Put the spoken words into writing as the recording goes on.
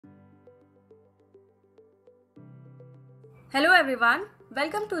Hello everyone,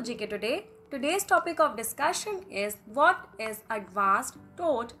 welcome to GK Today. Today's topic of discussion is what is Advanced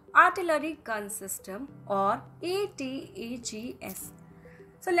Towed Artillery Gun System or ATAGS.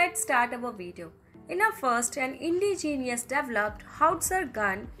 So let's start our video. In our first, an indigenous developed Howitzer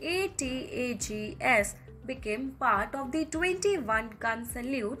gun ATAGS became part of the 21 gun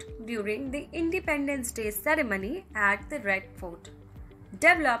salute during the Independence Day ceremony at the Red Fort.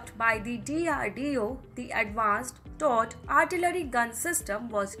 Developed by the DRDO, the Advanced Towed Artillery Gun System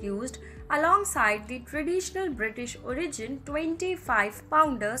was used alongside the traditional British origin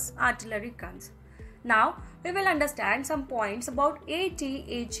 25-pounders artillery guns. Now, we will understand some points about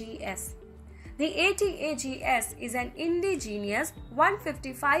ATAGS. The ATAGS is an indigenous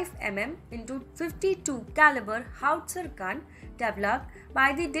 155 mm into 52 caliber howitzer gun developed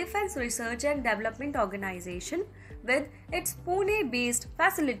by the Defense Research and Development Organization with its Pune-based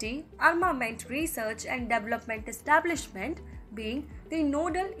facility Armament Research and Development Establishment being the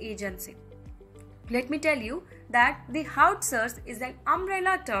nodal agency. Let me tell you that the howitzers is an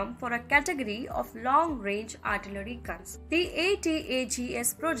umbrella term for a category of long-range artillery guns. The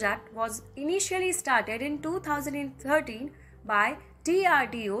ATAGS project was initially started in 2013 by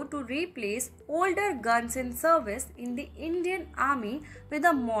DRDO to replace older guns in service in the Indian Army with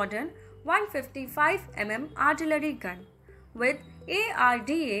a modern 155 mm artillery gun. With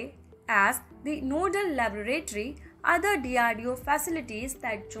ARDA as the nodal laboratory, other DRDO facilities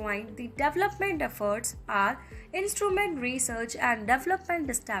that joined the development efforts are Instrument Research and Development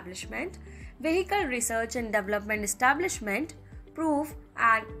Establishment, Vehicle Research and Development Establishment, Proof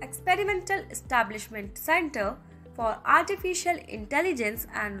and Experimental Establishment Center for Artificial Intelligence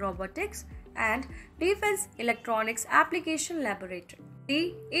and Robotics, and Defense Electronics Application Laboratory.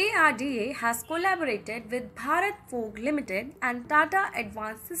 The ARDA has collaborated with Bharat Forge Limited and Tata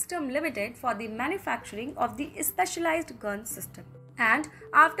Advanced System Limited for the manufacturing of the specialized gun system. And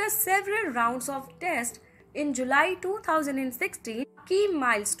after several rounds of tests, in July 2016, a key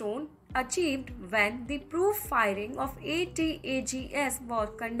milestone achieved when the proof firing of ATAGS was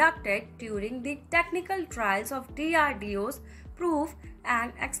conducted during the technical trials of DRDO's Proof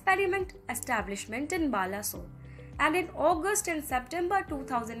and Experiment Establishment in Balasore. And in August and September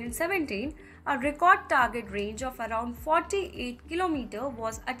 2017, a record target range of around 48 km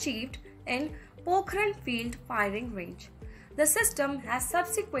was achieved in Pokhran Field Firing Range. The system has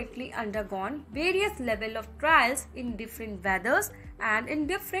subsequently undergone various levels of trials in different weathers and in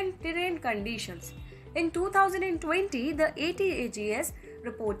different terrain conditions. In 2020, the ATAGS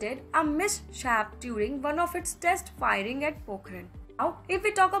reported a mishap during one of its test firing at Pokhran. Now, if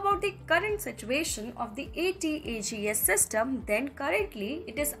we talk about the current situation of the ATAGS system, then currently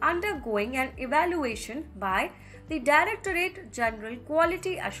it is undergoing an evaluation by the Directorate General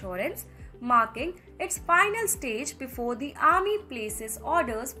Quality Assurance, marking its final stage before the Army places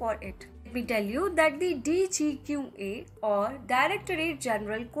orders for it. Let me tell you that the DGQA or Directorate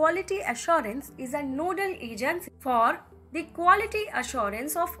General Quality Assurance is a nodal agency for the quality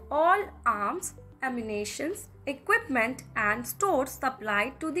assurance of all arms, ammunition, equipment and stores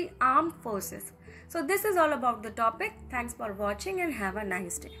supplied to the armed forces. So this is all about the topic. Thanks for watching and have a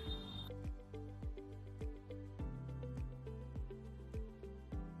nice day.